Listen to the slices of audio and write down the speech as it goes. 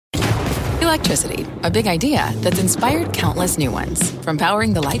Electricity, a big idea that's inspired countless new ones. From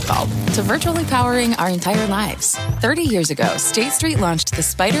powering the light bulb to virtually powering our entire lives. 30 years ago, State Street launched the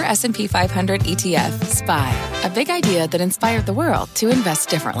SPDR S&P 500 ETF, SPY. A big idea that inspired the world to invest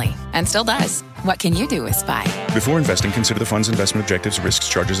differently. And still does. What can you do with SPY? Before investing, consider the fund's investment objectives, risks,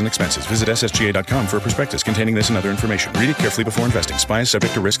 charges, and expenses. Visit ssga.com for a prospectus containing this and other information. Read it carefully before investing. SPY is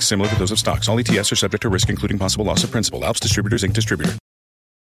subject to risks similar to those of stocks. All ETFs are subject to risk, including possible loss of principal. Alps Distributors, Inc. Distributor.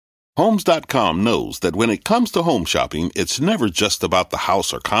 Homes.com knows that when it comes to home shopping, it's never just about the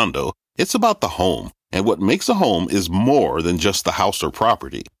house or condo. It's about the home. And what makes a home is more than just the house or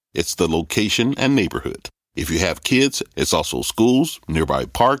property. It's the location and neighborhood. If you have kids, it's also schools, nearby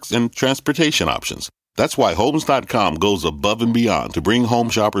parks, and transportation options. That's why Homes.com goes above and beyond to bring home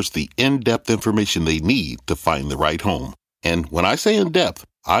shoppers the in-depth information they need to find the right home. And when I say in-depth,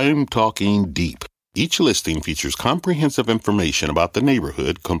 I'm talking deep. Each listing features comprehensive information about the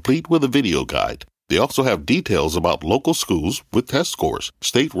neighborhood, complete with a video guide. They also have details about local schools with test scores,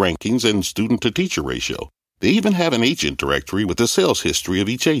 state rankings, and student-to-teacher ratio. They even have an agent directory with the sales history of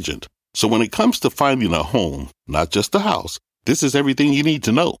each agent. So when it comes to finding a home, not just a house, this is everything you need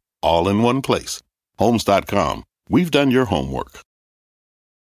to know, all in one place. Homes.com. We've done your homework.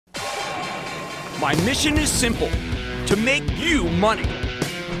 My mission is simple, to make you money.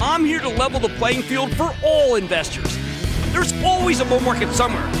 I'm here to level the playing field for all investors. There's always a bull market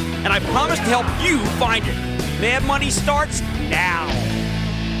somewhere, and I promise to help you find it. Mad Money starts now.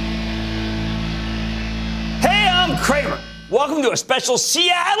 Hey, I'm Kramer. Welcome to a special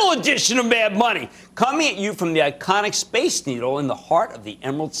Seattle edition of Mad Money, coming at you from the iconic Space Needle in the heart of the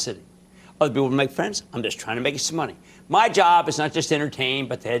Emerald City. Other people make friends. I'm just trying to make you some money. My job is not just to entertain,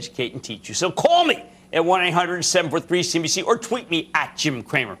 but to educate and teach you. So call me at 1-800-743-CNBC or tweet me at Jim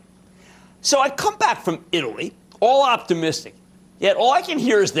Cramer. So I come back from Italy, all optimistic. Yet all I can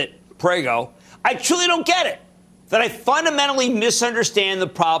hear is that, prego, I truly don't get it. That I fundamentally misunderstand the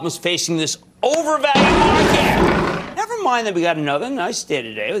problems facing this overvalued market. Never mind that we got another nice day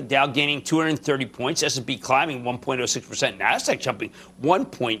today, with Dow gaining 230 points, S&P climbing 1.06%, NASDAQ jumping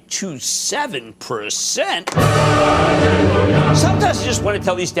 1.27%. Sometimes I just want to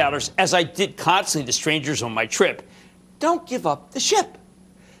tell these doubters, as I did constantly to strangers on my trip, don't give up the ship.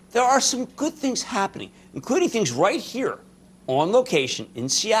 There are some good things happening, including things right here on location in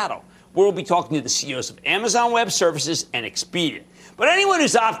Seattle, where we'll be talking to the CEOs of Amazon Web Services and Expedia. But anyone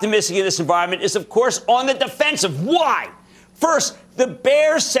who's optimistic in this environment is, of course, on the defensive. Why? First, the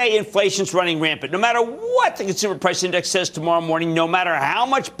bears say inflation's running rampant. No matter what the Consumer Price Index says tomorrow morning, no matter how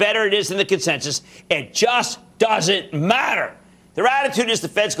much better it is than the consensus, it just doesn't matter. Their attitude is the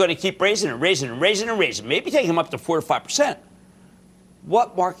Fed's going to keep raising and raising and raising and raising, maybe taking them up to 4 to 5%.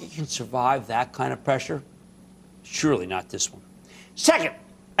 What market can survive that kind of pressure? Surely not this one. Second,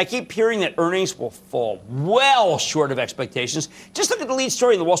 I keep hearing that earnings will fall well short of expectations. Just look at the lead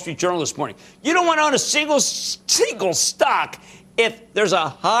story in the Wall Street Journal this morning. You don't want to own a single stock if there's a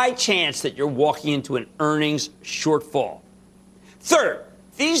high chance that you're walking into an earnings shortfall. Third,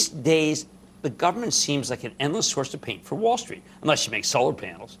 these days, the government seems like an endless source of pain for Wall Street, unless you make solar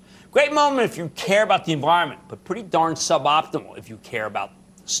panels. Great moment if you care about the environment, but pretty darn suboptimal if you care about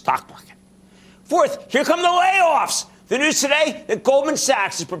the stock market. Fourth, here come the layoffs. The news today that Goldman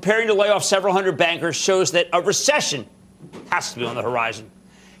Sachs is preparing to lay off several hundred bankers shows that a recession has to be on the horizon.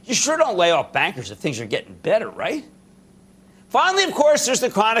 You sure don't lay off bankers if things are getting better, right? Finally, of course, there's the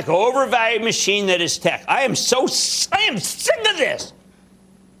chronic overvalued machine that is tech. I am sick of this.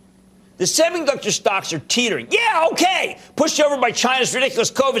 The semiconductor stocks are teetering. Yeah, okay. Pushed over by China's ridiculous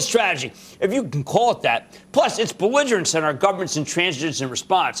COVID strategy, if you can call it that. Plus, its belligerence on our government's intransigence in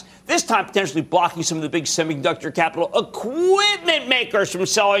response, this time potentially blocking some of the big semiconductor capital equipment makers from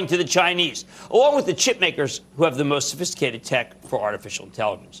selling to the Chinese, along with the chip makers who have the most sophisticated tech for artificial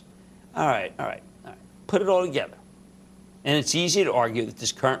intelligence. All right. Put it all together. And it's easy to argue that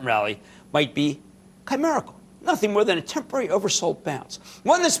this current rally might be chimerical. Nothing more than a temporary oversold bounce,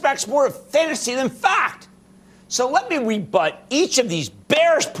 one that speaks more of fantasy than fact. So let me rebut each of these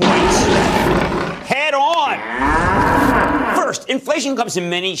bears' points head on. First, inflation comes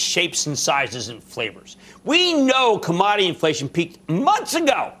in many shapes and sizes and flavors. We know commodity inflation peaked months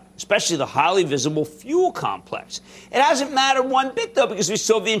ago, especially the highly visible fuel complex. It hasn't mattered one bit, though, because we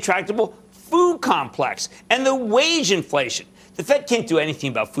still have the intractable food complex and the wage inflation. The Fed can't do anything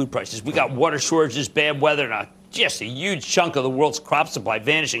about food prices. We got water shortages, bad weather, and just a huge chunk of the world's crop supply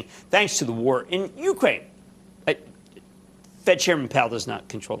vanishing thanks to the war in Ukraine. Fed Chairman Powell does not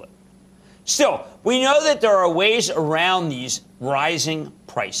control that. Still, we know that there are ways around these rising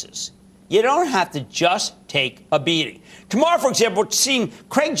prices. You don't have to just take a beating. Tomorrow, for example, we're seeing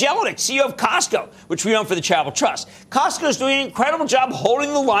Craig Jelinek, CEO of Costco, which we own for the Travel Trust. Costco is doing an incredible job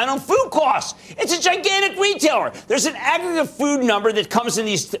holding the line on food costs. It's a gigantic retailer. There's an aggregate food number that comes in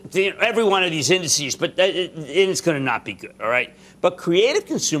every one of these indices, but it's going to not be good, all right? But creative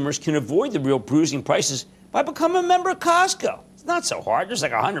consumers can avoid the real bruising prices by becoming a member of Costco. It's not so hard. There's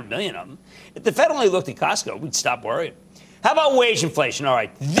like 100 million of them. If the Fed only looked at Costco, we'd stop worrying. How about wage inflation? All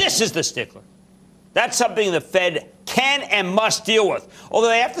right, this is the stickler. That's something the Fed can and must deal with, although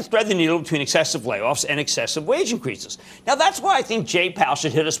they have to thread the needle between excessive layoffs and excessive wage increases. Now, that's why I think Jay Powell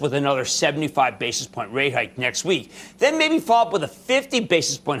should hit us with another 75 basis point rate hike next week, then maybe follow up with a 50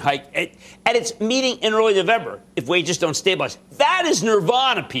 basis point hike at its meeting in early November if wages don't stabilize. That is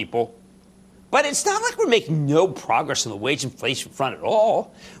nirvana, people. But it's not like we're making no progress on the wage inflation front at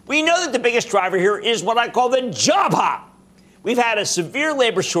all. We know that the biggest driver here is what I call the job hop. We've had a severe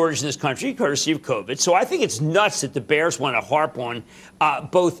labor shortage in this country, courtesy of COVID, so I think it's nuts that the bears want to harp on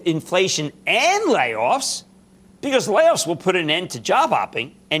both inflation and layoffs, because layoffs will put an end to job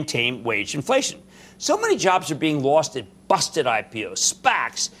hopping and tame wage inflation. So many jobs are being lost at busted IPOs,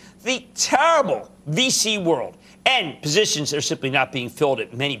 SPACs, the terrible VC world, and positions that are simply not being filled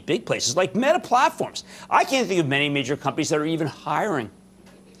at many big places like Meta Platforms. I can't think of many major companies that are even hiring.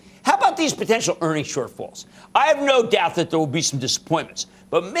 How about these potential earnings shortfalls? I have no doubt that there will be some disappointments.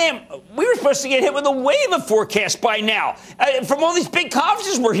 But, man, we were supposed to get hit with a wave of forecasts by now from all these big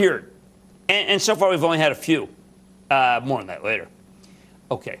conferences we're hearing. And so far, we've only had a few. More on that later.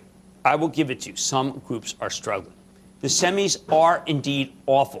 Okay, I will give it to you. Some groups are struggling. The semis are indeed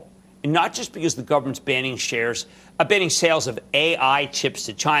awful. And not just because the government's banning sales of AI chips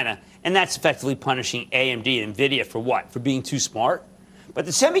to China, and that's effectively punishing AMD and NVIDIA for what? For being too smart? But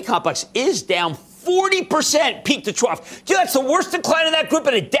the semi-complex is down 40% peak to trough. Dude, that's the worst decline in that group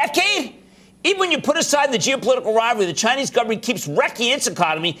in a decade? Even when you put aside the geopolitical rivalry, the Chinese government keeps wrecking its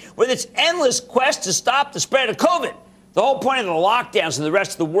economy with its endless quest to stop the spread of COVID. The whole point of the lockdowns in the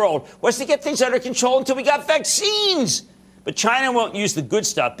rest of the world was to get things under control until we got vaccines. But China won't use the good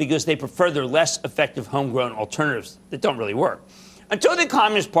stuff because they prefer their less effective homegrown alternatives that don't really work. Until the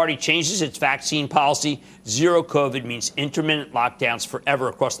Communist Party changes its vaccine policy, zero COVID means intermittent lockdowns forever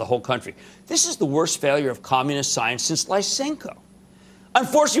across the whole country. This is the worst failure of communist science since Lysenko.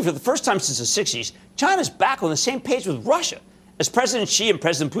 Unfortunately, for the first time since the 60s, China's back on the same page with Russia as President Xi and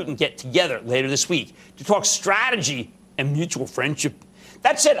President Putin get together later this week to talk strategy and mutual friendship.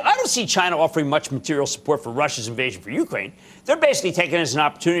 That said, I don't see China offering much material support for Russia's invasion for Ukraine. They're basically taking it as an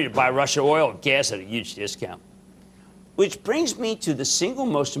opportunity to buy Russian oil and gas at a huge discount. Which brings me to the single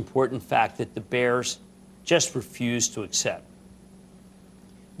most important fact that the bears just refuse to accept.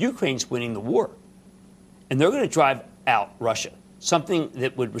 Ukraine's winning the war, and they're going to drive out Russia, something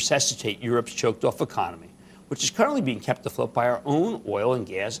that would resuscitate Europe's choked-off economy, which is currently being kept afloat by our own oil and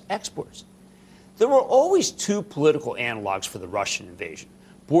gas exports. There were always two political analogs for the Russian invasion.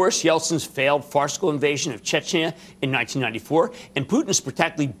 Boris Yeltsin's failed farcical invasion of Chechnya in 1994, and Putin's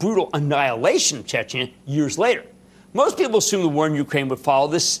spectacularly brutal annihilation of Chechnya years later. Most people assume the war in Ukraine would follow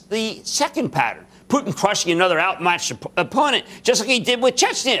the second pattern, Putin crushing another outmatched opponent, just like he did with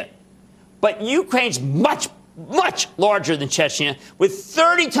Chechnya. But Ukraine's much larger than Chechnya, with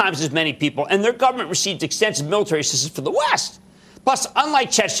 30 times as many people, and their government received extensive military assistance from the West. Plus,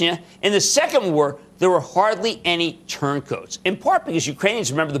 unlike Chechnya, in the second war, there were hardly any turncoats, in part because Ukrainians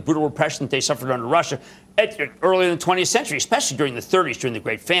remember the brutal repression that they suffered under Russia early in the 20th century, especially during the 30s, during the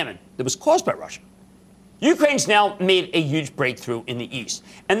Great Famine that was caused by Russia. Ukraine's now made a huge breakthrough in the east,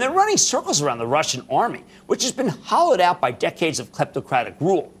 and they're running circles around the Russian army, which has been hollowed out by decades of kleptocratic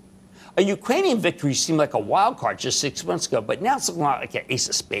rule. A Ukrainian victory seemed like a wild card just 6 months ago, but now it's looking like an ace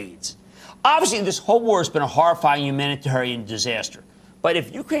of spades. Obviously, this whole war has been a horrifying humanitarian disaster. But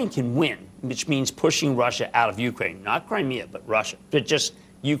if Ukraine can win, which means pushing Russia out of Ukraine, not Crimea, but Russia, but just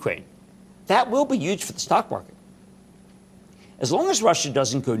Ukraine, that will be huge for the stock market. As long as Russia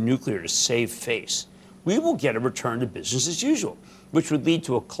doesn't go nuclear to save face, we will get a return to business as usual, which would lead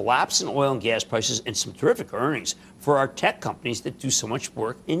to a collapse in oil and gas prices and some terrific earnings for our tech companies that do so much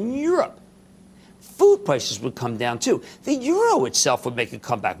work in Europe. Food prices would come down, too. The euro itself would make a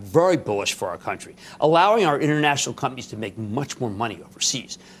comeback, very bullish for our country, allowing our international companies to make much more money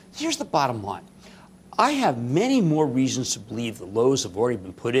overseas. Here's the bottom line. I have many more reasons to believe the lows have already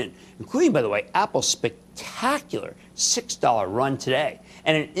been put in, including, by the way, Apple's spectacular $6 run today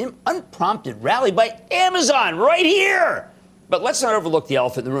and an unprompted rally by Amazon right here. But let's not overlook the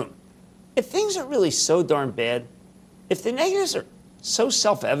elephant in the room. If things are really so darn bad, if the negatives are so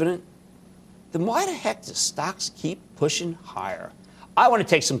self-evident, then why the heck do stocks keep pushing higher? I want to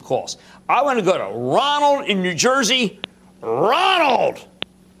take some calls. I want to go to Ronald in New Jersey. Ronald!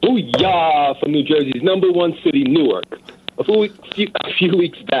 Booyah from New Jersey's number one city, Newark. A few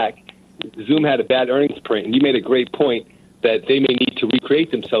weeks back, Zoom had a bad earnings print, and you made a great point that they may need to recreate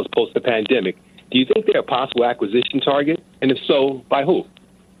themselves post the pandemic. Do you think they're a possible acquisition target? And if so, by who?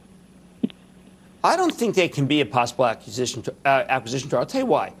 I don't think they can be a possible acquisition target. I'll tell you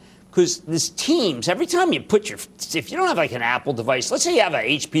why. Because this Teams, every time you put if you don't have like an Apple device, let's say you have an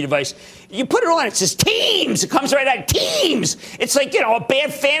HP device, you put it on, it says Teams. It comes right out, Teams. It's like, a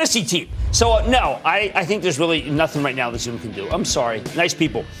bad fantasy team. So, no, I think there's really nothing right now that Zoom can do. I'm sorry. Nice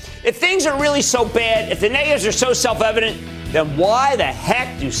people. If things are really so bad, if the negatives are so self-evident, then why the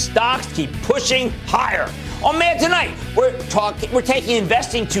heck do stocks keep pushing higher? On Mad Tonight, we're taking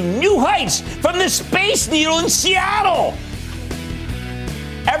investing to new heights from the Space Needle in Seattle.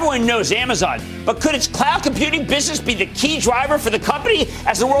 Everyone knows Amazon, but could its cloud computing business be the key driver for the company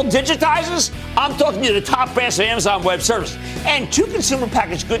as the world digitizes? I'm talking to the top brass of Amazon Web Services. And 2 consumer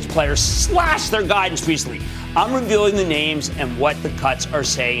packaged goods players slashed their guidance recently. I'm revealing the names and what the cuts are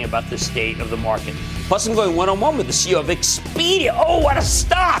saying about the state of the market. Plus, I'm going one-on-one with the CEO of Expedia. Oh, what a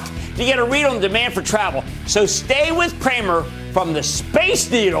stock! To get a read on the demand for travel. So stay with Cramer from the Space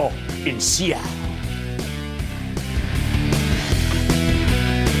Needle in Seattle.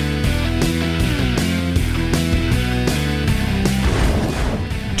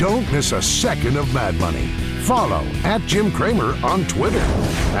 Don't miss a second of Mad Money. Follow @Jim Cramer on Twitter.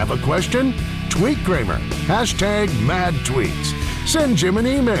 Have a question? Tweet Cramer. #MadTweets. Send Jim an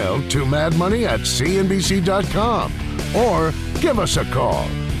email to madmoney@cnbc.com or give us a call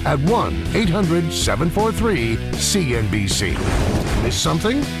at 1-800-743-CNBC. Miss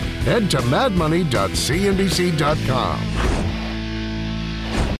something? Head to madmoney.cnbc.com.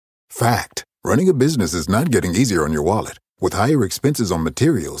 Fact. Running a business is not getting easier on your wallet. With higher expenses on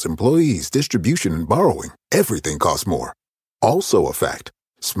materials, employees, distribution, and borrowing, everything costs more. Also a fact.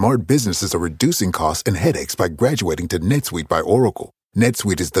 Smart businesses are reducing costs and headaches by graduating to NetSuite by Oracle.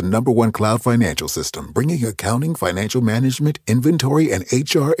 NetSuite is the #1 cloud financial system, bringing accounting, financial management, inventory, and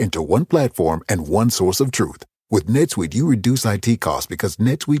HR into one platform and one source of truth. With NetSuite, you reduce IT costs because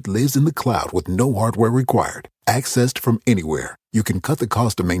NetSuite lives in the cloud with no hardware required. Accessed from anywhere. You can cut the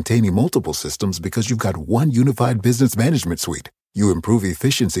cost of maintaining multiple systems because you've got one unified business management suite. You improve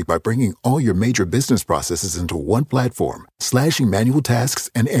efficiency by bringing all your major business processes into one platform, slashing manual tasks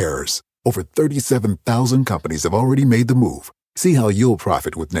and errors. Over 37,000 companies have already made the move. See how you'll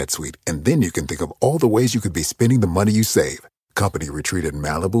profit with NetSuite, and then you can think of all the ways you could be spending the money you save. Company retreat in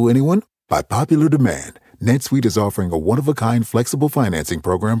Malibu, anyone? By popular demand, NetSuite is offering a one-of-a-kind flexible financing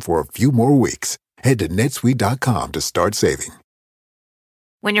program for a few more weeks. Head to netsuite.com to start saving.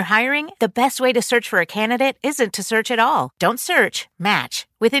 When you're hiring, the best way to search for a candidate isn't to search at all. Don't search, match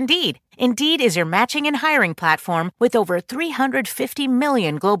with Indeed. Indeed is your matching and hiring platform with over 350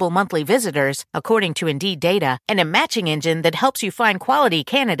 million global monthly visitors, according to Indeed data, and a matching engine that helps you find quality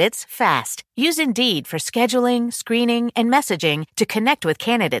candidates fast. Use Indeed for scheduling, screening, and messaging to connect with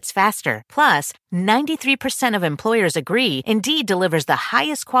candidates faster. Plus, 93% of employers agree Indeed delivers the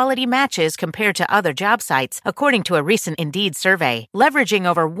highest quality matches compared to other job sites, according to a recent Indeed survey. Leveraging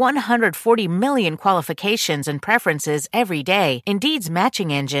over 140 million qualifications and preferences every day, Indeed's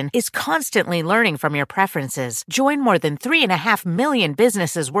matching engine is constantly learning from your preferences. Join more than 3.5 million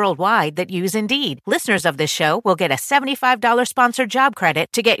businesses worldwide that use Indeed. Listeners of this show will get a $75 sponsored job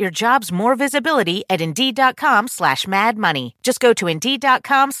credit to get your jobs more visibility at Indeed.com/madmoney. Just go to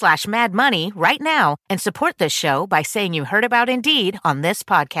Indeed.com/madmoney right now and support this show by saying you heard about Indeed on this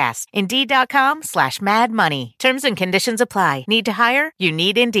podcast. Indeed.com/madmoney. Terms and conditions apply. Need to hire? You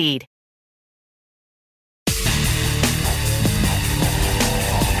need Indeed.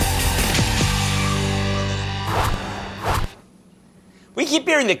 We keep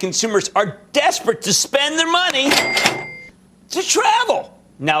hearing that consumers are desperate to spend their money to travel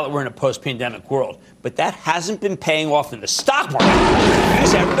now that we're in a post-pandemic world. But that hasn't been paying off in the stock market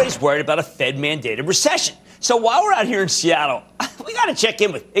because everybody's worried about a Fed-mandated recession. So while we're out here in Seattle, we got to check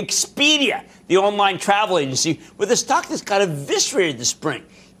in with Expedia, the online travel agency, with a stock that's got eviscerated this spring,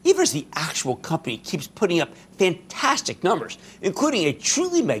 even as the actual company keeps putting up fantastic numbers, including a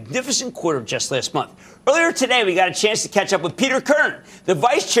truly magnificent quarter just last month. Earlier today, we got a chance to catch up with Peter Kern, the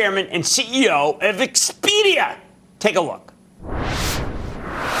vice chairman and CEO of Expedia. Take a look.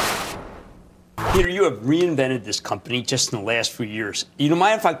 Peter, you have reinvented this company just in the last few years. You don't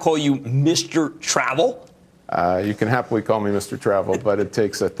mind if I call you Mr. Travel? You can happily call me Mr. Travel, but it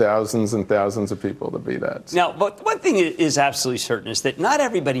takes thousands and thousands of people to be that. Now, but one thing is absolutely certain is that not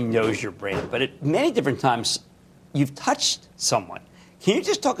everybody knows your brand, but at many different times you've touched someone. Can you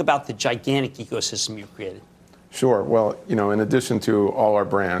just talk about the gigantic ecosystem you've created? Sure. Well, in addition to all our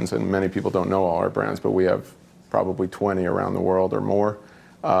brands, and many people don't know all our brands, but we have probably 20 around the world or more,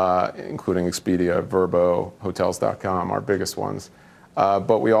 including Expedia, Vrbo, Hotels.com, our biggest ones.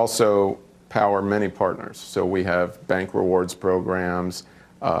 But we also power many partners. So we have bank rewards programs,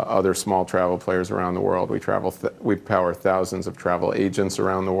 other small travel players around the world. We power thousands of travel agents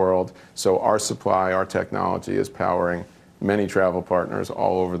around the world. So our supply, our technology is powering many travel partners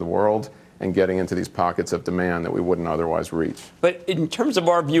all over the world and getting into these pockets of demand that we wouldn't otherwise reach. But in terms of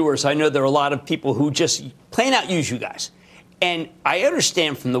our viewers, I know there are a lot of people who just plain out use you guys. And I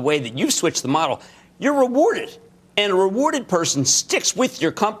understand from the way that you've switched the model, you're rewarded. And a rewarded person sticks with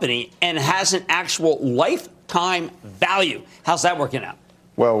your company and has an actual lifetime value. How's that working out?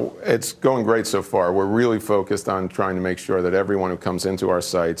 Well, it's going great so far. We're really focused on trying to make sure that everyone who comes into our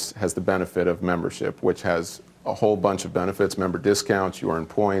sites has the benefit of membership, which has a whole bunch of benefits, member discounts, you earn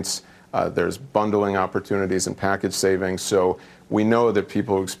points, there's bundling opportunities and package savings. So we know that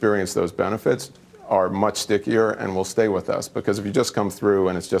people who experience those benefits are much stickier and will stay with us. Because if you just come through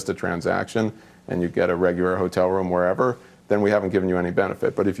and it's just a transaction and you get a regular hotel room wherever, then we haven't given you any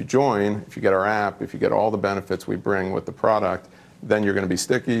benefit. But if you join, if you get our app, if you get all the benefits we bring with the product, then you're going to be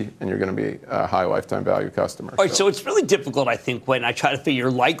sticky and you're going to be a high lifetime value customer. All right, so it's really difficult, I think, when I try to figure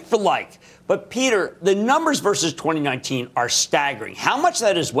like for like. But, Peter, the numbers versus 2019 are staggering. How much of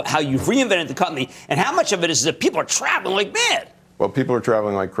that is how you've reinvented the company, and how much of it is that people are traveling like mad? Well, people are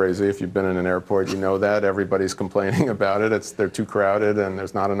traveling like crazy. If you've been in an airport, you know that. Everybody's complaining about it. They're too crowded and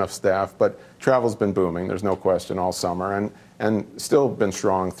there's not enough staff. But travel's been booming, there's no question, all summer, and still been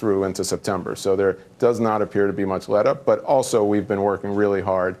strong through into September. So there does not appear to be much let up. But also, we've been working really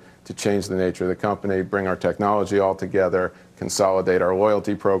hard to change the nature of the company, bring our technology all together, consolidate our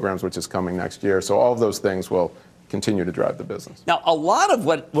loyalty programs, which is coming next year. So all of those things will continue to drive the business. Now, a lot of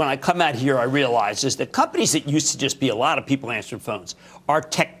when I come out here, I realize is that companies that used to just be a lot of people answering phones are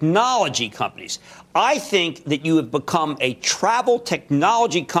technology companies. I think that you have become a travel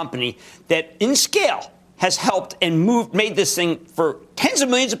technology company that, in scale, has helped and made this thing for tens of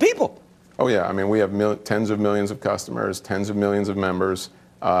millions of people. Oh, yeah. I mean, we have tens of millions of customers, tens of millions of members,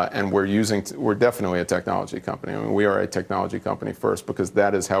 and we're definitely a technology company. I mean, we are a technology company first because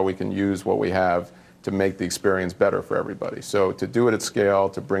that is how we can use what we have to make the experience better for everybody. So to do it at scale,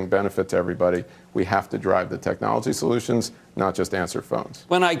 to bring benefit to everybody, we have to drive the technology solutions, not just answer phones.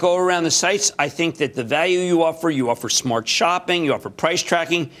 When I go around the sites, I think that the value you offer smart shopping, you offer price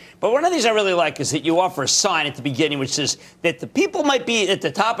tracking. But one of the things I really like is that you offer a sign at the beginning which says that the people might be at the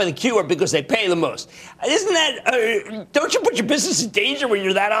top of the queue are because they pay the most. Isn't that, don't you put your business in danger when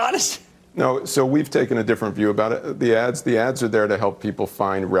you're that honest? No, so we've taken a different view about it. The ads are there to help people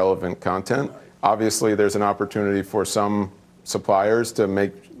find relevant content. Obviously, there's an opportunity for some suppliers to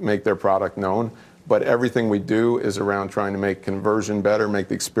make their product known, but everything we do is around trying to make conversion better, make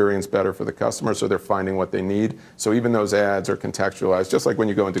the experience better for the customer so they're finding what they need. So even those ads are contextualized, just like when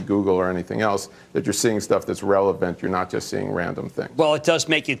you go into Google or anything else, that you're seeing stuff that's relevant. You're not just seeing random things. Well, it does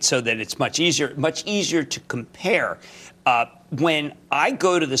make it so that it's much easier to compare. When I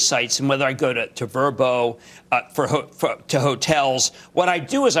go to the sites, and whether I go to Vrbo, to hotels, what I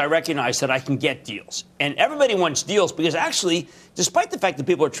do is I recognize that I can get deals. And everybody wants deals because actually, despite the fact that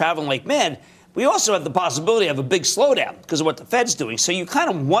people are traveling like mad, we also have the possibility of a big slowdown because of what the Fed's doing. So you kind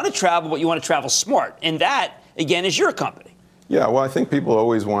of want to travel, but you want to travel smart. And that, again, is your company. Yeah, well, I think people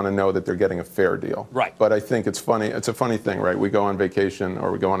always want to know that they're getting a fair deal. Right. But I think it's funny. It's a funny thing, right? We go on vacation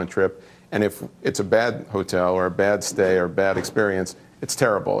or we go on a trip, and if it's a bad hotel or a bad stay or a bad experience, it's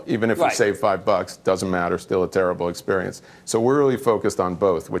terrible. Even if we save $5, doesn't matter, still a terrible experience. So we're really focused on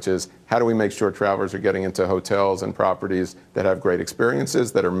both, which is how do we make sure travelers are getting into hotels and properties that have great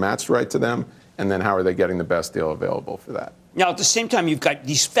experiences, that are matched right to them, and then how are they getting the best deal available for that? Now, at the same time, you've got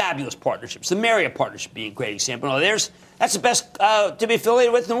these fabulous partnerships. The Marriott partnership being a great example. Now, that's the best to be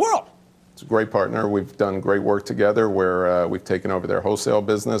affiliated with in the world. It's a great partner. We've done great work together where we've taken over their wholesale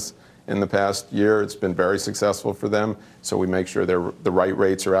business in the past year. It's been very successful for them. So we make sure the right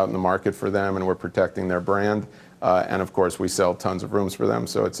rates are out in the market for them and we're protecting their brand. And of course, we sell tons of rooms for them.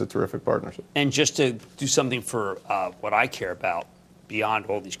 So it's a terrific partnership. And just to do something for what I care about beyond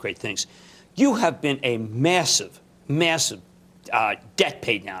all these great things, you have been a massive debt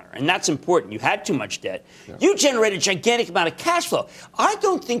pay downer. And that's important. You had too much debt. Yeah. You generate a gigantic amount of cash flow. I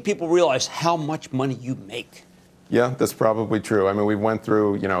don't think people realize how much money you make. Yeah, that's probably true. I mean, we went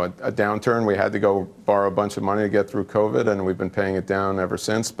through, a downturn. We had to go borrow a bunch of money to get through COVID, and we've been paying it down ever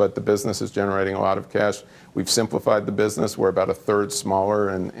since. But the business is generating a lot of cash. We've simplified the business. We're about a third smaller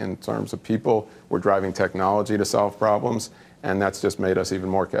in terms of people. We're driving technology to solve problems. and that's just made us even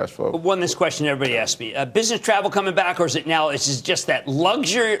more cash flow. One this question everybody asks me: business travel coming back, or is it now? It's just that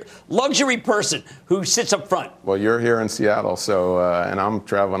luxury person who sits up front. Well, you're here in Seattle, so and I'm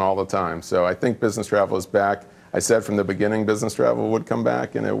traveling all the time, so I think business travel is back. I said from the beginning business travel would come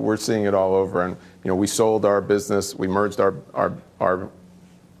back, and we're seeing it all over. And we sold our business, we merged our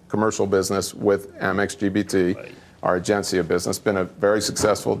commercial business with Amex GBT, right. Our Agencia business. Been a very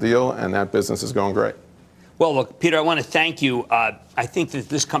successful deal, and that business is going great. Well, look, Peter, I want to thank you. I think that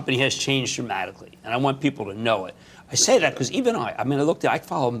this company has changed dramatically, and I want people to know it. I say that because even I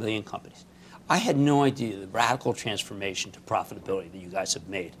follow a million companies. I had no idea the radical transformation to profitability that you guys have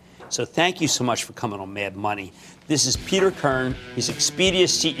made. So thank you so much for coming on Mad Money. This is Peter Kern. He's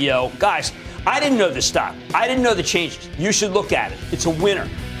Expedia's CEO. Guys, I didn't know this stock. I didn't know the changes. You should look at it. It's a winner.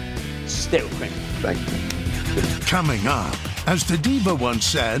 Stay with Cramer. Thank you. Coming up, as the diva once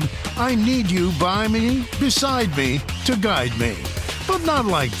said, I need you by me, beside me, to guide me. But not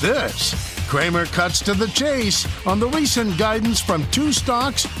like this. Cramer cuts to the chase on the recent guidance from two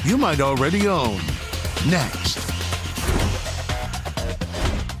stocks you might already own. Next.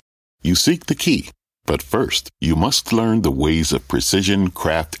 You seek the key, but first, you must learn the ways of precision,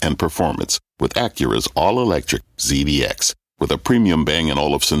 craft, and performance with Acura's all-electric ZDX. With a premium Bang &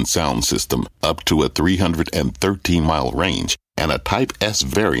 Olufsen sound system up to a 313-mile range and a Type S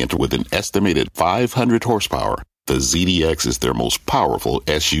variant with an estimated 500 horsepower, the ZDX is their most powerful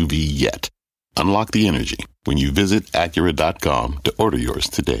SUV yet. Unlock the energy when you visit Acura.com to order yours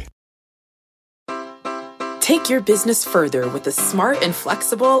today. Take your business further with the smart and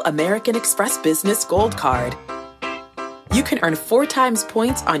flexible American Express Business Gold Card. You can earn 4 times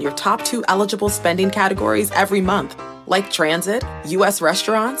points on your top 2 eligible spending categories every month, like transit, U.S.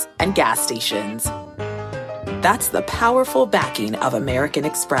 restaurants, and gas stations. That's the powerful backing of American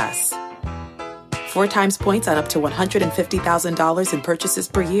Express. 4 times points on up to $150,000 in purchases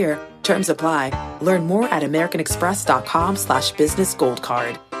per year. Terms apply. Learn more at americanexpress.com/business gold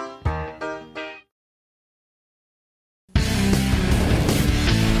card.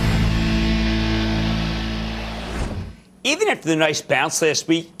 Even after the nice bounce last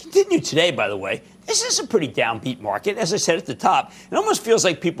week, continued today, by the way, this is a pretty downbeat market. As I said at the top, it almost feels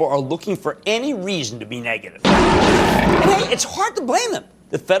like people are looking for any reason to be negative. And hey, it's hard to blame them.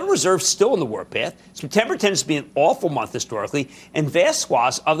 The Federal Reserve's still in the warpath. September tends to be an awful month historically, and vast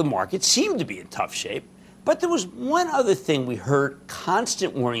swaths of the market seem to be in tough shape. But there was one other thing we heard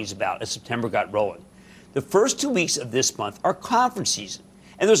constant warnings about as September got rolling. The first 2 weeks of this month are conference season.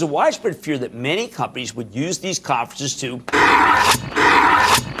 And there's a widespread fear that many companies would use these conferences to,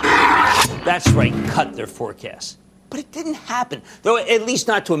 that's right, cut their forecasts. But it didn't happen, though at least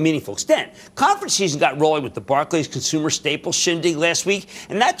not to a meaningful extent. Conference season got rolling with the Barclays Consumer Staples Shindig last week,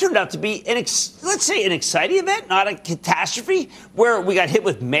 and that turned out to be, an exciting event, not a catastrophe, where we got hit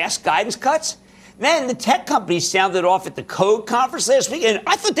with mass guidance cuts. Then the tech companies sounded off at the Code conference last week, and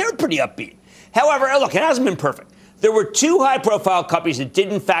I thought they were pretty upbeat. However, look, it hasn't been perfect. There were 2 high-profile companies that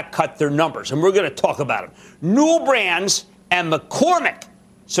did, in fact, cut their numbers, and we're going to talk about them. Newell Brands and McCormick.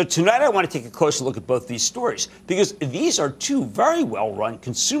 So tonight I want to take a closer look at both these stories because these are 2 very well-run,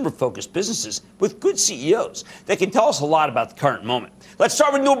 consumer-focused businesses with good CEOs that can tell us a lot about the current moment. Let's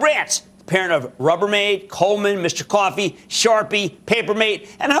start with Newell Brands, the parent of Rubbermaid, Coleman, Mr. Coffee, Sharpie, Papermate,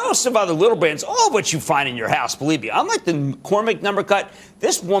 and a host of other little brands, all of which you find in your house, believe me. Unlike the McCormick number cut,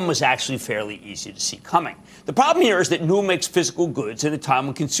 this one was actually fairly easy to see coming. The problem here is that Newell makes physical goods at a time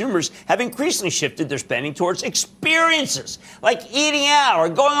when consumers have increasingly shifted their spending towards experiences, like eating out or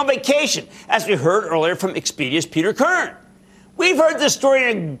going on vacation, as we heard earlier from Expedia's Peter Kern. We've heard this story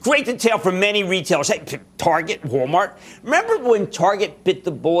in great detail from many retailers, Target, Walmart. Remember when Target bit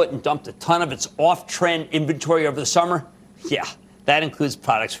the bullet and dumped a ton of its off-trend inventory over the summer? Yeah, that includes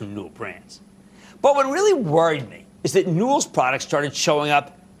products from Newell Brands. But what really worried me is that Newell's products started showing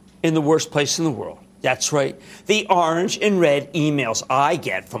up in the worst place in the world. That's right, the orange and red emails I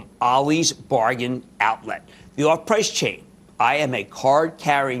get from Ollie's Bargain Outlet, the off-price chain. I am a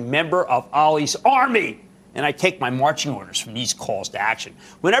card-carrying member of Ollie's Army, and I take my marching orders from these calls to action.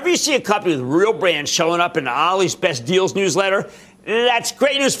 Whenever you see a company with real brands showing up in the Ollie's Best Deals newsletter, that's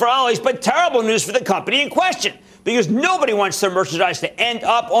great news for Ollie's, but terrible news for the company in question, because nobody wants their merchandise to end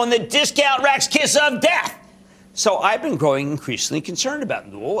up on the discount rack's kiss of death. So I've been growing increasingly concerned about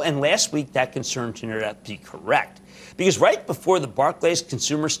Newell, and last week that concern turned out to be correct. Because right before the Barclays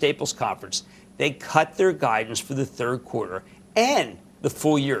Consumer Staples Conference, they cut their guidance for the third quarter and the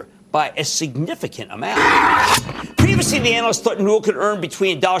full year by a significant amount. Previously, the analysts thought Newell could earn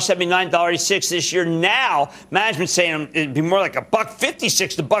between $1.79 and $1.86 this year. Now, management's saying it'd be more like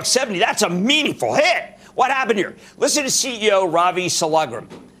 $1.56 to $1.70. That's a meaningful hit. What happened here? Listen to CEO Ravi Saligram.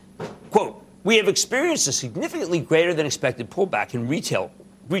 Quote, we have experienced a significantly greater than expected pullback in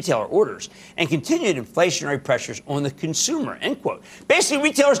retailer orders and continued inflationary pressures on the consumer, end quote. Basically,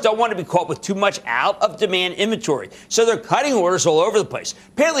 retailers don't want to be caught with too much out-of-demand inventory, so they're cutting orders all over the place.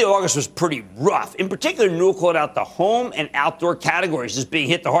 Apparently, August was pretty rough. In particular, Newell called out the home and outdoor categories as being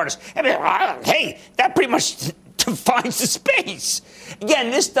hit the hardest. I mean, hey, that pretty much defines the space. Again,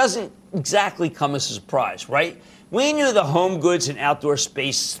 this doesn't exactly come as a surprise, right? We knew the home goods and outdoor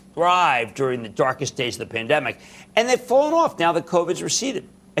space thrived during the darkest days of the pandemic, and they've fallen off now that COVID's receded.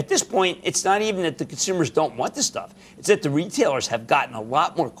 At this point, it's not even that the consumers don't want this stuff. It's that the retailers have gotten a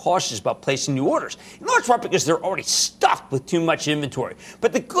lot more cautious about placing new orders, in large part because they're already stuck with too much inventory.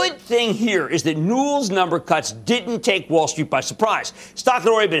 But the good thing here is that Newell's number cuts didn't take Wall Street by surprise. Stock had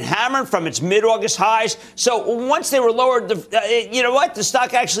already been hammered from its mid-August highs, so once they were lowered, the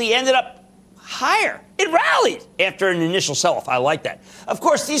stock actually ended up higher. It rallied after an initial sell-off. I like that. Of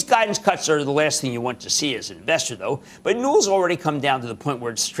course, these guidance cuts are the last thing you want to see as an investor, though. But Newell's already come down to the point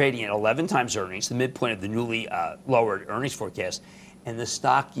where it's trading at 11 times earnings, the midpoint of the newly lowered earnings forecast, and the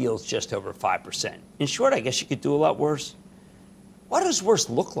stock yields just over 5%. In short, I guess you could do a lot worse. What does worse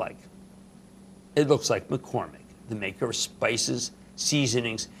look like? It looks like McCormick, the maker of spices,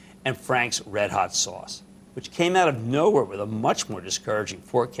 seasonings, and Frank's Red Hot sauce, which came out of nowhere with a much more discouraging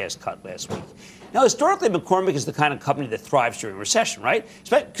forecast cut last week. Now, historically, McCormick is the kind of company that thrives during recession, right?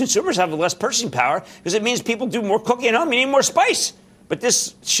 Consumers have less purchasing power because it means people do more cooking at home. You need more spice. But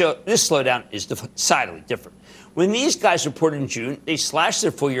this slowdown is decidedly different. When these guys reported in June, they slashed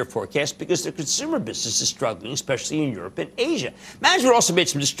their full-year forecast because their consumer business is struggling, especially in Europe and Asia. Management also made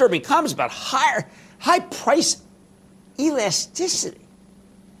some disturbing comments about high price elasticity,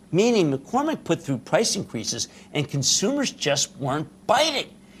 meaning McCormick put through price increases and consumers just weren't biting.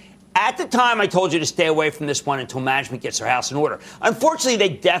 At the time, I told you to stay away from this one until management gets their house in order. Unfortunately,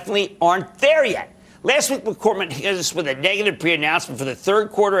 they definitely aren't there yet. Last week, McCormick hit us with a negative pre-announcement for the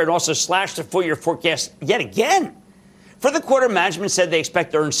third quarter and also slashed the full-year forecast yet again. For the quarter, management said they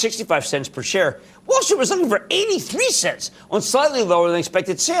expect to earn 65 cents per share. Wall Street was looking for 83 cents on slightly lower than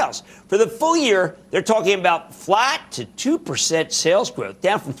expected sales. For the full year, they're talking about flat to 2% sales growth,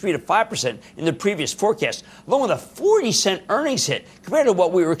 down from 3 to 5% in the previous forecast, along with a 40-cent earnings hit compared to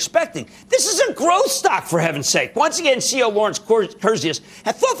what we were expecting. This is a growth stock, for heaven's sake. Once again, CEO Lawrence Kurzius,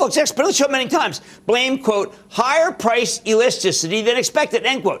 and Thoughtful expertly shown many times, blamed, quote, higher price elasticity than expected,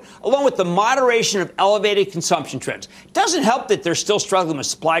 end quote, along with the moderation of elevated consumption trends. It doesn't help that they're still struggling with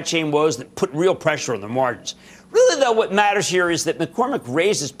supply chain woes that put real pressure on their margins. Really, though, what matters here is that McCormick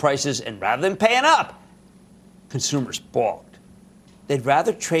raises prices, and rather than paying up, consumers balked. They'd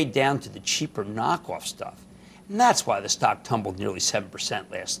rather trade down to the cheaper knockoff stuff. And that's why the stock tumbled nearly 7%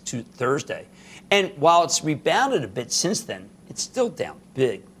 last Thursday. And while it's rebounded a bit since then, it's still down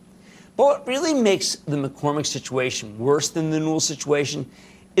big. But what really makes the McCormick situation worse than the Newell situation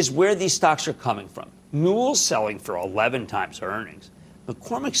is where these stocks are coming from. Newell's selling for 11 times earnings.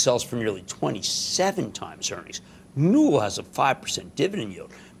 McCormick sells for nearly 27 times earnings. Newell has a 5% dividend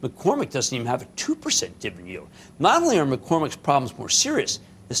yield. McCormick doesn't even have a 2% dividend yield. Not only are McCormick's problems more serious,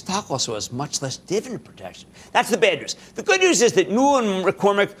 the stock also has much less dividend protection. That's the bad news. The good news is that Newell and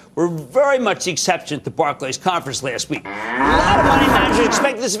McCormick were very much the exception at the Barclays conference last week. A lot of money managers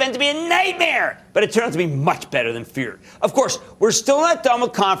expected this event to be a nightmare, but it turned out to be much better than feared. Of course, we're still not done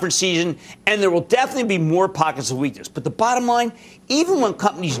with conference season, and there will definitely be more pockets of weakness. But the bottom line, even when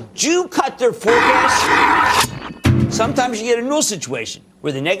companies do cut their forecasts, sometimes you get a Newell situation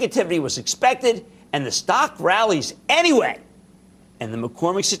where the negativity was expected and the stock rallies anyway. And the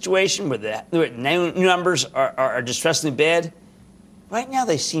McCormick situation where the new numbers are distressingly bad, right now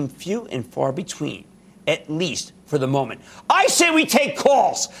they seem few and far between, at least for the moment. I say we take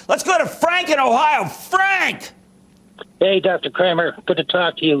calls. Let's go to Frank in Ohio. Frank! Hey, Dr. Kramer. Good to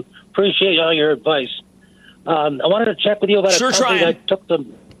talk to you. Appreciate all your advice. I wanted to check with you about a company that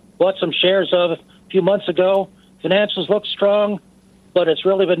bought some shares of a few months ago. Financials look strong, but it's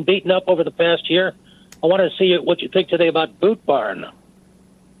really been beaten up over the past year. I want to see what you think today about Boot Barn. All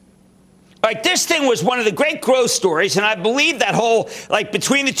right, this thing was one of the great growth stories, and I believe that whole,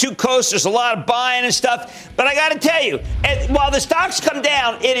 between the two coasts, there's a lot of buying and stuff. But I got to tell you, while the stocks come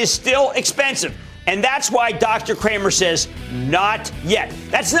down, it is still expensive. And that's why Dr. Kramer says, not yet.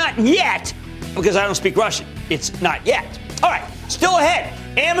 That's not yet, because I don't speak Russian. It's not yet. All right, still ahead.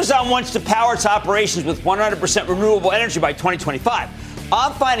 Amazon wants to power its operations with 100% renewable energy by 2025.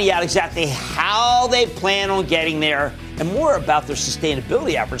 I'm finding out exactly how they plan on getting there and more about their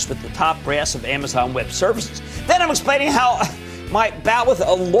sustainability efforts with the top brass of Amazon Web Services. Then I'm explaining how My bout with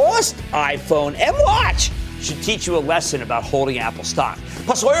a lost iPhone and watch should teach you a lesson about holding Apple stock.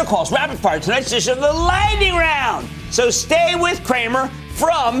 Plus, all your calls rapid fire tonight's edition of the Lightning Round. So stay with Cramer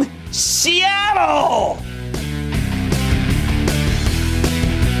from Seattle.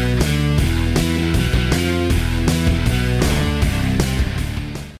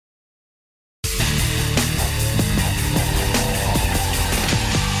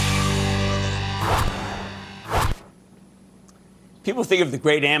 People think of the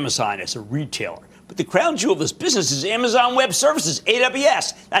great Amazon as a retailer, but the crown jewel of this business is Amazon Web Services,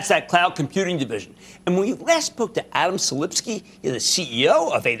 AWS. That's that cloud computing division. And when we last spoke to Adam Selipsky, the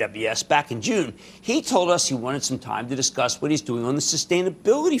CEO of AWS, back in June, he told us he wanted some time to discuss what he's doing on the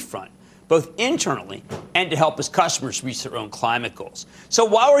sustainability front, both internally and to help his customers reach their own climate goals. So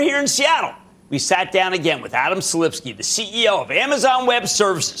while we're here in Seattle, we sat down again with Adam Selipsky, the CEO of Amazon Web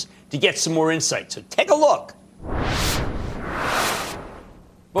Services, to get some more insight. So take a look.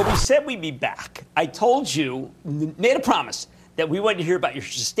 Well, we said we'd be back. I told you, made a promise that we wanted to hear about your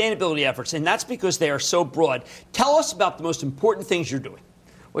sustainability efforts, and that's because they are so broad. Tell us about the most important things you're doing.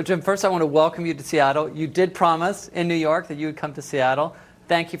 Well, Jim, first I want to welcome you to Seattle. You did promise in New York that you would come to Seattle.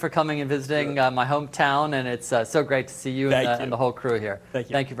 Thank you for coming and visiting my hometown, and it's so great to see you and the whole crew here.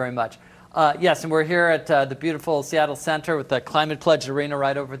 Thank you very much. Yes, and we're here at the beautiful Seattle Center with the Climate Pledge Arena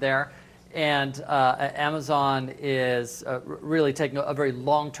right over there. And Amazon is really taking a very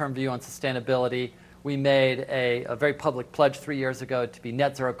long-term view on sustainability. We made a very public pledge 3 years ago to be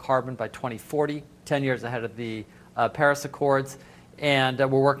net zero carbon by 2040, 10 years ahead of the Paris Accords. And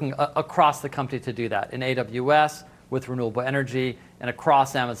we're working across the company to do that, in AWS, with renewable energy, and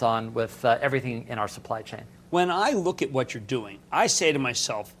across Amazon with everything in our supply chain. When I look at what you're doing, I say to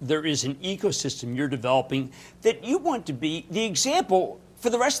myself, there is an ecosystem you're developing that you want to be the example for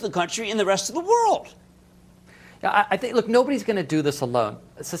the rest of the country and the rest of the world. Yeah, I think, look, nobody's going to do this alone.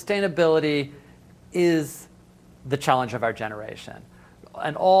 Sustainability is the challenge of our generation.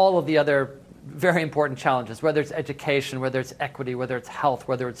 And all of the other very important challenges, whether it's education, whether it's equity, whether it's health,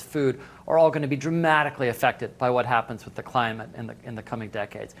 whether it's food, are all going to be dramatically affected by what happens with the climate in the coming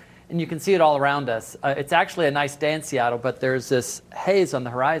decades. And you can see it all around us. It's actually a nice day in Seattle, but there's this haze on the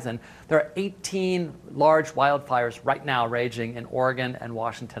horizon. There are 18 large wildfires right now raging in Oregon and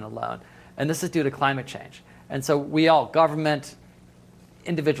Washington alone. And this is due to climate change. And so we all, government,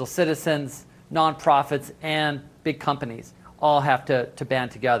 individual citizens, nonprofits, and big companies, all have to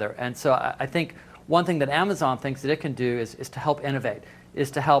band together. And so I think one thing that Amazon thinks that it can do is to help innovate,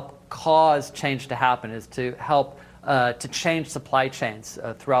 is to help cause change to happen, is to help to change supply chains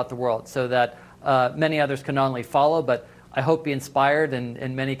throughout the world so that many others can not only follow, but I hope be inspired and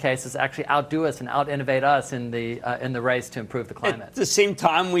in many cases actually outdo us and out-innovate us in the race to improve the climate. At the same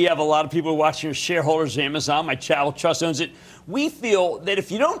time, we have a lot of people watching as shareholders of Amazon. My Travel Trust owns it. We feel that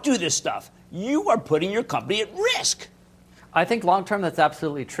if you don't do this stuff, you are putting your company at risk. I think long-term that's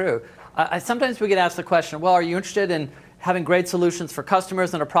absolutely true. Sometimes we get asked the question, well, are you interested in having great solutions for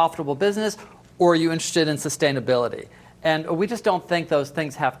customers and a profitable business, or are you interested in sustainability? And we just don't think those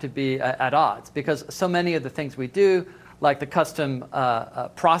things have to be at odds, because so many of the things we do, like the custom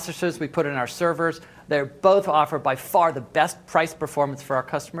processors we put in our servers, they both offer by far the best price performance for our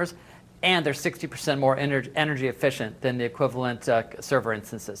customers, and they're 60% more energy efficient than the equivalent server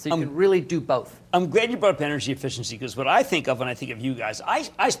instances. So you can really do both. I'm glad you brought up energy efficiency, because what I think of when I think of you guys,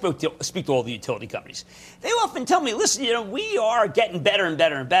 I speak to all the utility companies. They often tell me, listen, we are getting better and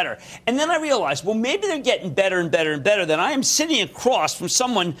better and better. And then I realize, well, maybe they're getting better and better and better. Then I am sitting across from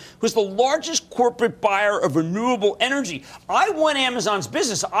someone who's the largest corporate buyer of renewable energy. I want Amazon's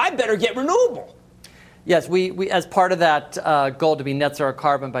business. I better get renewable. Yes, we as part of that goal to be net zero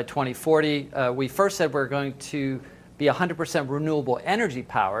carbon by 2040, we first said we're going to be 100% renewable energy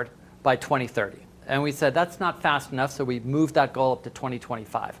powered by 2030. And we said that's not fast enough, so we moved that goal up to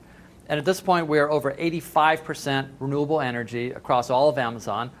 2025. And at this point, we are over 85% renewable energy across all of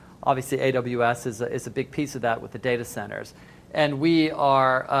Amazon. Obviously, AWS is a big piece of that with the data centers. And we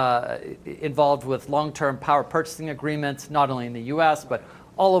are involved with long-term power purchasing agreements, not only in the US, but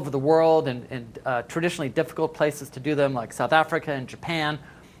all over the world, and traditionally difficult places to do them, like South Africa and Japan.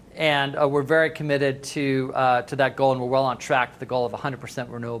 And we're very committed to that goal, and we're well on track to the goal of 100%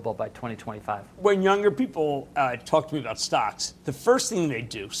 renewable by 2025. When younger people talk to me about stocks, the first thing they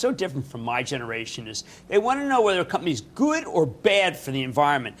do, so different from my generation, is they want to know whether a company is good or bad for the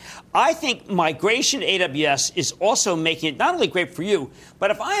environment. I think migration to AWS is also making it not only great for you,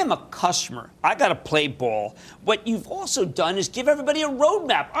 but if I am a customer, I got to play ball. What you've also done is give everybody a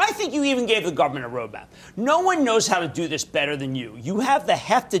roadmap. I think you even gave the government a roadmap. No one knows how to do this better than you. You have the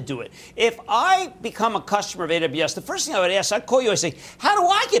heft to do it. If I become a customer of AWS, the first thing I would ask, I'd call you and say, how do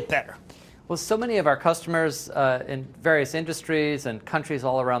I get better? Well, so many of our customers in various industries and countries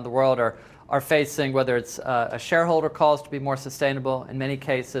all around the world are facing, whether it's a shareholder calls to be more sustainable. In many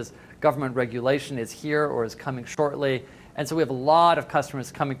cases, government regulation is here or is coming shortly. And so we have a lot of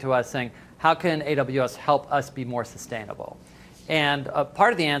customers coming to us saying, how can AWS help us be more sustainable? And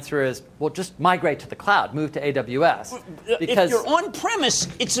part of the answer is, well, just migrate to the cloud, move to AWS. Because if you're on-premise,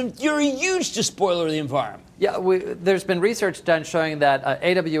 you're a huge despoiler of the environment. Yeah, there's been research done showing that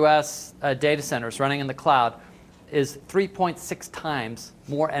AWS data centers running in the cloud is 3.6 times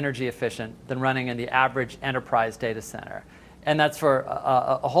more energy efficient than running in the average enterprise data center. And that's for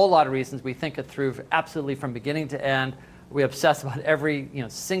a whole lot of reasons. We think it through absolutely from beginning to end. We obsess about every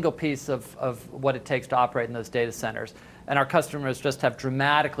single piece of what it takes to operate in those data centers. And our customers just have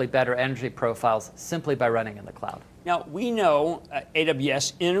dramatically better energy profiles simply by running in the cloud. Now, we know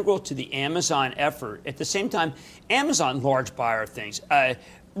AWS integral to the Amazon effort. At the same time, Amazon, large buyer of things.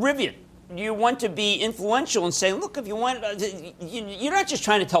 Rivian, you want to be influential and say, look, if you want, you're not just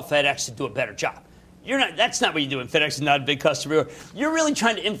trying to tell FedEx to do a better job. That's not what you're doing. FedEx is not a big customer. You're really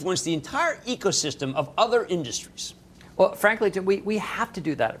trying to influence the entire ecosystem of other industries. Well, frankly, Jim, we have to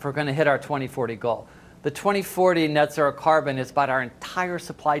do that if we're going to hit our 2040 goal. The 2040 net zero carbon is about our entire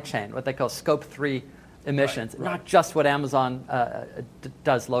supply chain, what they call scope 3 emissions, right. Not just what Amazon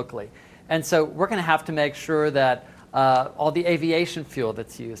does locally. And so we're going to have to make sure that all the aviation fuel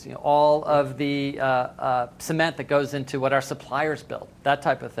that's used, all of the cement that goes into what our suppliers build, that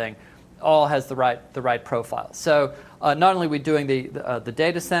type of thing, all has the right profile. So not only are we doing the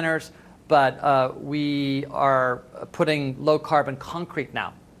data centers, but we are putting low carbon concrete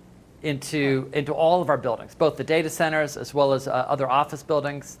now into all of our buildings, both the data centers as well as other office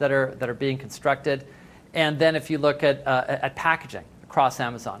buildings that are being constructed. And then if you look at packaging across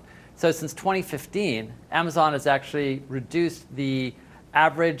Amazon. So since 2015, Amazon has actually reduced the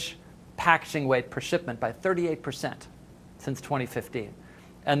average packaging weight per shipment by 38% since 2015.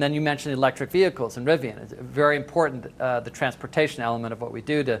 And then you mentioned electric vehicles and Rivian. It's very important, the transportation element of what we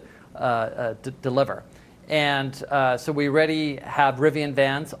do to deliver. And so we already have Rivian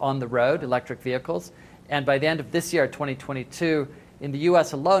vans on the road, electric vehicles. And by the end of this year, 2022, in the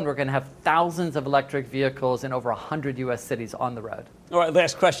U.S. alone, we're going to have thousands of electric vehicles in over 100 U.S. cities on the road. All right,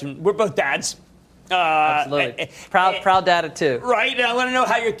 last question. We're both dads. Absolutely. Proud dad too. Right, and I want to know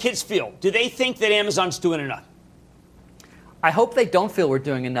how your kids feel. Do they think that Amazon's doing enough? I hope they don't feel we're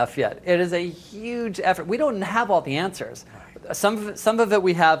doing enough yet. It is a huge effort. We don't have all the answers. Some of it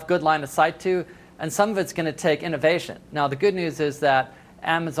we have good line of sight to, and some of it's going to take innovation. Now, the good news is that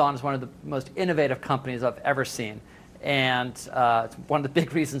Amazon is one of the most innovative companies I've ever seen. And it's one of the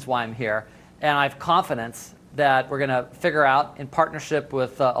big reasons why I'm here. And I have confidence that we're going to figure out, in partnership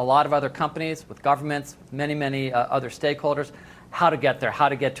with a lot of other companies, with governments, with many other stakeholders, how to get there, how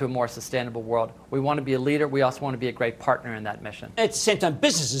to get to a more sustainable world. We want to be a leader. We also want to be a great partner in that mission. At the same time,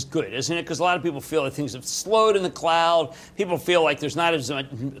 business is good, isn't it? Because a lot of people feel that things have slowed in the cloud. People feel like there's not as much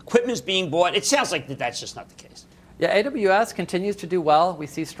equipment being bought. It sounds like that's just not the case. Yeah, AWS continues to do well. We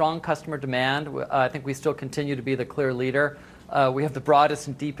see strong customer demand. I think we still continue to be the clear leader. We have the broadest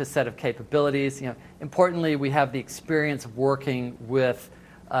and deepest set of capabilities. Importantly, we have the experience of working with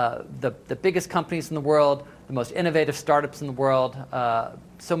the biggest companies in the world, the most innovative startups in the world,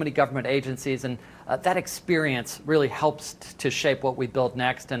 so many government agencies, and that experience really helps to shape what we build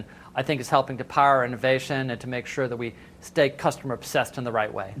next, and I think is helping to power innovation and to make sure that we stay customer obsessed in the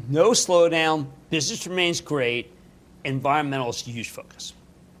right way. No slowdown, business remains great, environmental is a huge focus.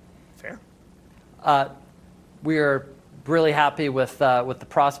 Fair? We are really happy with the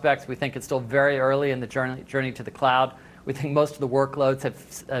prospects. We think it's still very early in the journey to the cloud. We think most of the workloads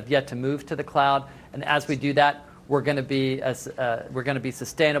have yet to move to the cloud, and as we do that, we're going to be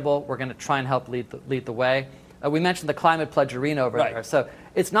sustainable. We're going to try and help lead the way. We mentioned the Climate Pledge Arena over there, so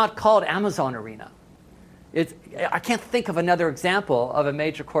it's not called Amazon Arena. I can't think of another example of a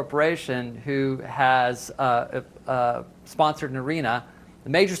major corporation who has sponsored an arena, a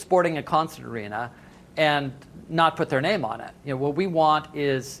major sporting and concert arena, and not put their name on it. What we want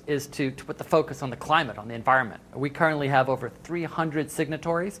is to put the focus on the climate, on the environment. We currently have over 300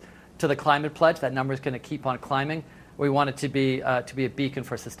 signatories to the Climate Pledge. That number is going to keep on climbing. We want it to be a beacon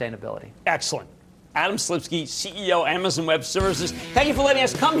for sustainability. Excellent. Adam Selipsky, CEO, Amazon Web Services. Thank you for letting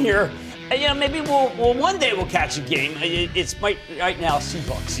us come here. Maybe we'll one day we'll catch a game. It's right now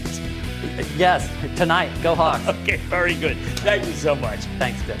Seahawks season. Yes, tonight. Go Hawks. Okay, very good. Thank you so much.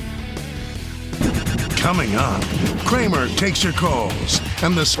 Thanks, Dick. Coming up, Cramer takes your calls,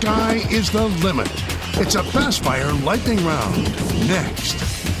 and the sky is the limit. It's a fast-fire lightning round. Next.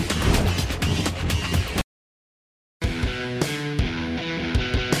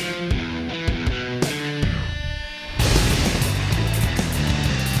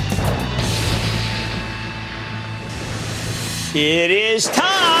 It is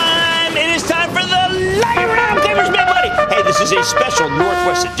time. It is time for the Lightning Round. Cramer's Mad Money. Hey, this is a special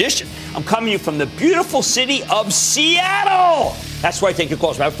Northwest edition. I'm coming to you from the beautiful city of Seattle. That's where I take your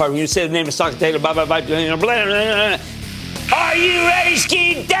calls. Right? When you say the name of stock, blah, blah, blah, blah, blah, blah. Are you ready,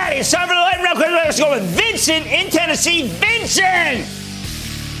 Ski Daddy? It's time for the Lightning Round. Let's go with Vincent in Tennessee. Vincent!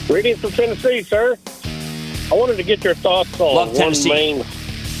 Greetings from Tennessee, sir. I wanted to get your thoughts on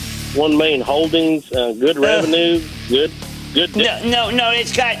One Main Holdings, good revenue, good. No.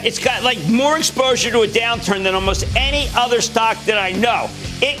 It's got like more exposure to a downturn than almost any other stock that I know.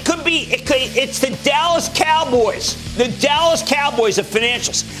 It's the Dallas Cowboys. The Dallas Cowboys of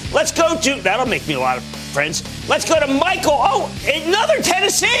financials. Let's go to, that'll make me a lot of friends. Let's go to Michael. Oh, another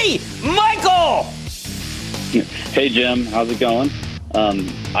Tennessee. Michael. Hey, Jim. How's it going?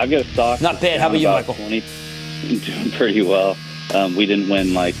 I've got a stock. Not bad. How about you, Michael? Doing pretty well. We didn't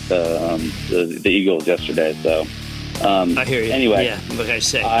win like the Eagles yesterday, so. I hear you. Anyway, yeah, like I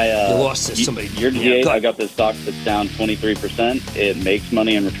said, you lost to somebody. Year-to-date, I got this stock that's down 23%. It makes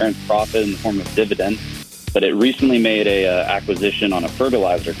money and returns profit in the form of dividend, but it recently made a acquisition on a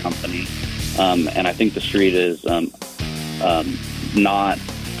fertilizer company, and I think the street is not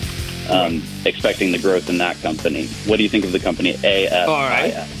expecting the growth in that company. What do you think of the company AFIX? All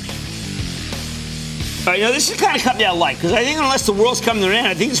right. All right, now this is kind of coming out light because I think unless the world's coming to an end,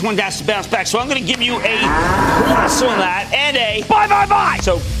 I think this one has to bounce back. So I'm going to give you a plus on that and a bye.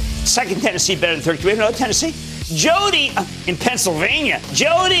 So second Tennessee better than third. Do we have another Tennessee? Jody in Pennsylvania.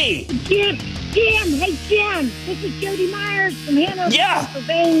 Jody. Jim. Hey, Jim. This is Jody Myers from Hanover,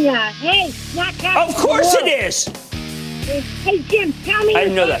 Pennsylvania. Hey, not Captain. Of course it is. Hey, Jim, tell me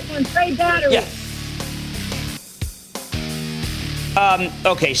your thoughts on Trey Battery. Yeah.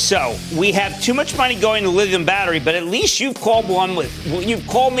 Okay, so we have too much money going to lithium battery, but at least you've called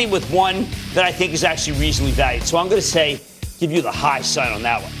me with one that I think is actually reasonably valued. So I'm going to give you the high side on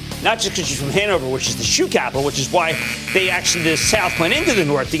that one. Not just because you're from Hanover, which is the shoe capital, which is why the South went into the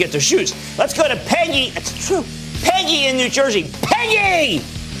North to get their shoes. Let's go to Peggy. That's true. Peggy in New Jersey. Peggy!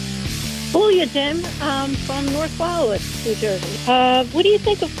 Booyah, Jim, from North Wildwood, New Jersey. What do you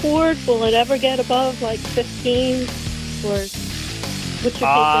think of Ford? Will it ever get above like 15 or...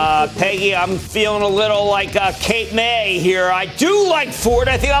 Peggy, I'm feeling a little like Kate May here. I do like Ford.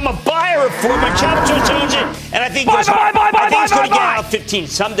 I think I'm a buyer of Ford. My chapter owns it, and I think it's going to get out 15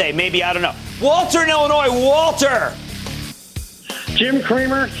 someday. Maybe, I don't know. Walter in Illinois. Walter. Jim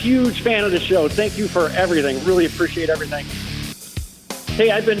Cramer, huge fan of the show. Thank you for everything. Really appreciate everything.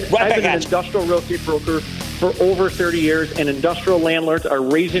 Hey, I've been an industrial real estate broker for over 30 years, and industrial landlords are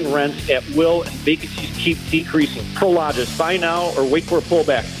raising rents at will, and vacancies keep decreasing. Prologis, buy now or wait for a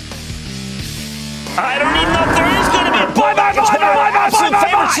pullback. I don't even know if there is going to be a pullback. It's been our absolute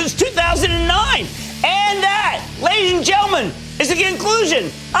favorite since 2009. And that, ladies and gentlemen, is the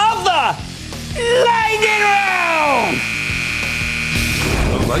conclusion of the Lightning Round.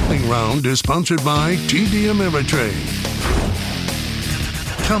 The Lightning Round is sponsored by TD Ameritrade.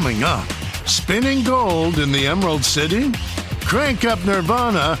 Coming up, spinning gold in the Emerald City? Crank up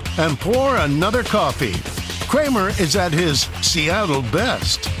Nirvana and pour another coffee. Cramer is at his Seattle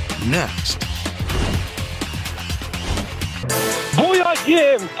best. Next. Booyah,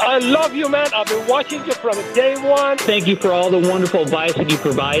 Jim. I love you, man. I've been watching you from day one. Thank you for all the wonderful advice that you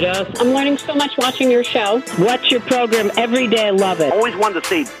provide us. I'm learning so much watching your show. Watch your program every day. I love it. Always wanted to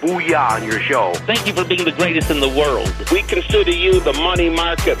say booyah on your show. Thank you for being the greatest in the world. We consider you the money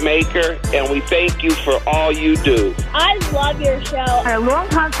market maker, and we thank you for all you do. I love your show. We're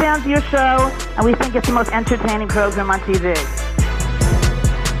longtime fans of your show, and we think it's the most entertaining program on TV.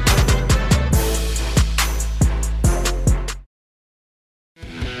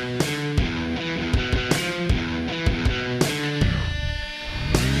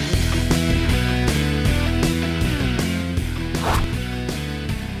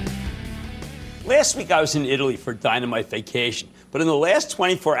 Last week I was in Italy for a dynamite vacation, but in the last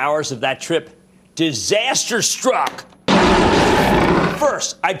 24 hours of that trip, disaster struck.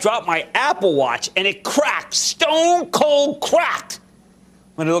 First, I dropped my Apple Watch and it cracked, stone cold cracked.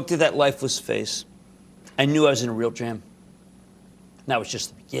 When I looked at that lifeless face, I knew I was in a real jam. And that was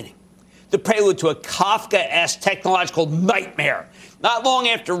just the beginning. The prelude to a Kafka-esque technological nightmare. Not long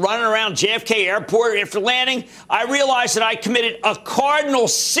after running around JFK Airport after landing, I realized that I committed a cardinal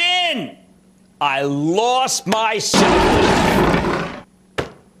sin. I lost myself.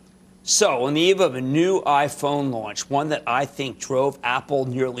 So, on the eve of a new iPhone launch, one that I think drove Apple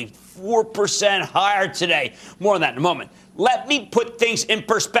nearly 4% higher today. More on that in a moment. Let me put things in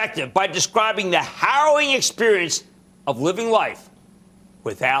perspective by describing the harrowing experience of living life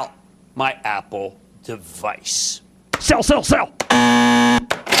without my Apple device. Sell, sell, sell. I'm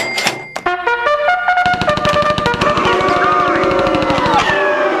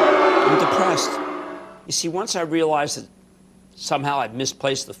depressed. You see, once I realized that somehow I'd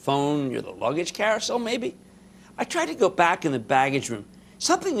misplaced the phone near the luggage carousel, maybe, I tried to go back in the baggage room.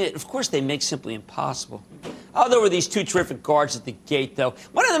 Something that, of course, they make simply impossible. Oh, there were these two terrific guards at the gate, though.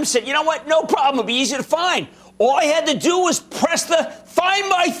 One of them said, you know what, no problem, it'll be easy to find. All I had to do was press the Find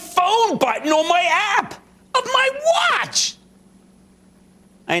My Phone button on my app of my watch.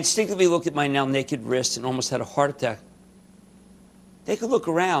 I instinctively looked at my now naked wrist and almost had a heart attack. They could look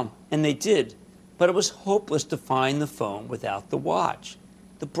around, and they did, but it was hopeless to find the phone without the watch,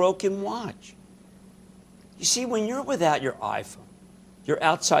 the broken watch. You see, when you're without your iPhone, you're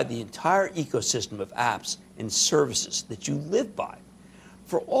outside the entire ecosystem of apps and services that you live by.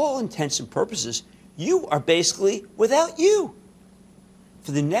 For all intents and purposes, you are basically without you.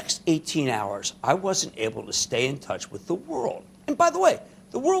 For the next 18 hours, I wasn't able to stay in touch with the world. And by the way,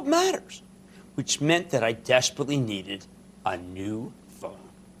 the world matters, which meant that I desperately needed a new phone.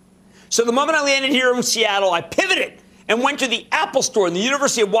 So the moment I landed here in Seattle, I pivoted and went to the Apple store in the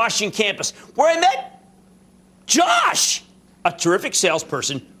University of Washington campus, where I met Josh, a terrific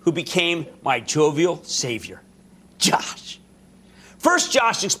salesperson who became my jovial savior. Josh. First,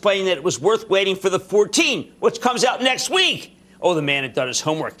 Josh explained that it was worth waiting for the 14, which comes out next week. Oh, the man had done his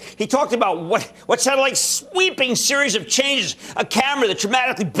homework. He talked about what sounded like sweeping series of changes, a camera that's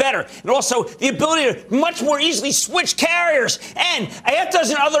dramatically better, and also the ability to much more easily switch carriers, and a half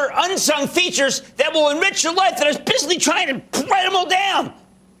dozen other unsung features that will enrich your life that I was busily trying to write them all down.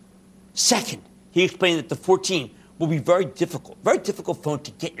 Second, he explained that the 14 will be very difficult phone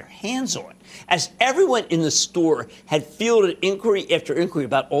to get your hands on, as everyone in the store had fielded inquiry after inquiry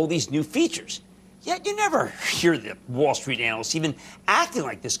about all these new features. Yet you never hear the Wall Street analysts even acting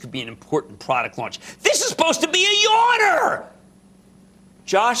like this could be an important product launch. This is supposed to be a yawner!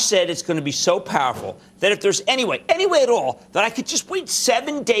 Josh said it's going to be so powerful that if there's any way at all, that I could just wait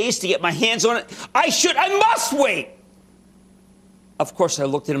 7 days to get my hands on it, I must wait! Of course, I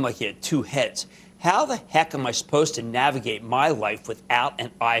looked at him like he had two heads. How the heck am I supposed to navigate my life without an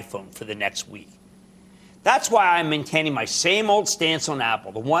iPhone for the next week? That's why I'm maintaining my same old stance on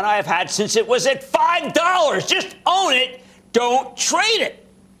Apple, the one I have had since it was at $5. Just own it, don't trade it.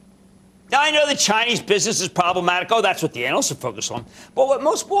 Now, I know the Chinese business is problematic. Oh, that's what the analysts are focused on. But what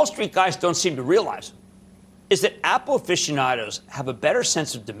most Wall Street guys don't seem to realize is that Apple aficionados have a better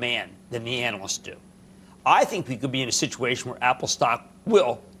sense of demand than the analysts do. I think we could be in a situation where Apple stock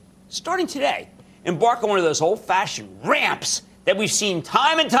will, starting today, embark on one of those old-fashioned ramps that we've seen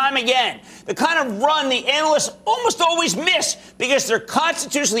time and time again, the kind of run the analysts almost always miss because they're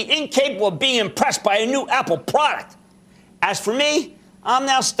constitutionally incapable of being impressed by a new Apple product. As for me, I'm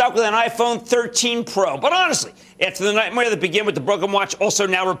now stuck with an iPhone 13 Pro. But honestly, after the nightmare that began with the broken watch, also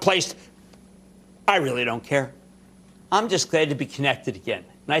now replaced, I really don't care. I'm just glad to be connected again.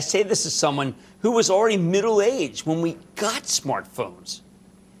 And I say this as someone who was already middle-aged when we got smartphones.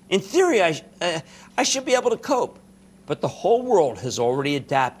 In theory, I should be able to cope. But the whole world has already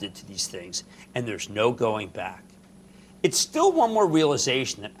adapted to these things, and there's no going back. It's still one more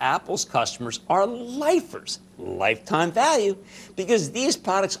realization that Apple's customers are lifers, lifetime value, because these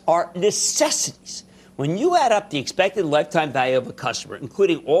products are necessities. When you add up the expected lifetime value of a customer,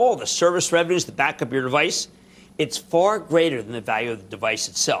 including all the service revenues that back up your device, it's far greater than the value of the device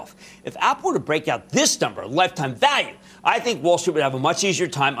itself. If Apple were to break out this number, lifetime value, I think Wall Street would have a much easier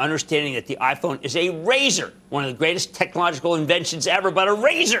time understanding that the iPhone is a razor, one of the greatest technological inventions ever, but a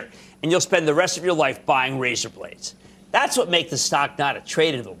razor, and you'll spend the rest of your life buying razor blades. That's what makes the stock not a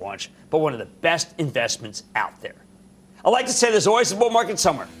trade in the launch, but one of the best investments out there. I like to say there's always a bull market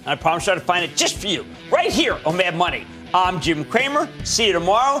somewhere, and I promise I'll find it just for you, right here on Mad Money. I'm Jim Cramer. See you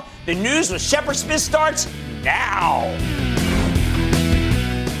tomorrow. The news with Shepard Smith starts now.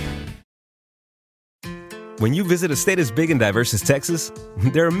 When you visit a state as big and diverse as Texas,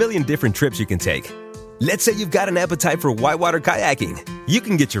 there are a million different trips you can take. Let's say you've got an appetite for whitewater kayaking. You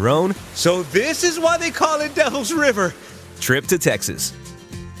can get your own, so this is why they call it Devil's River, trip to Texas.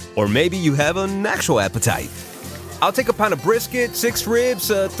 Or maybe you have an actual appetite. I'll take a pound of brisket, 6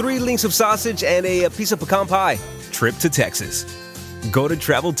 ribs, 3 links of sausage, and a piece of pecan pie. Trip to Texas. Go to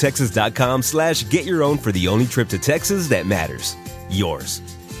TravelTexas.com/get your own for the only trip to Texas that matters. Yours.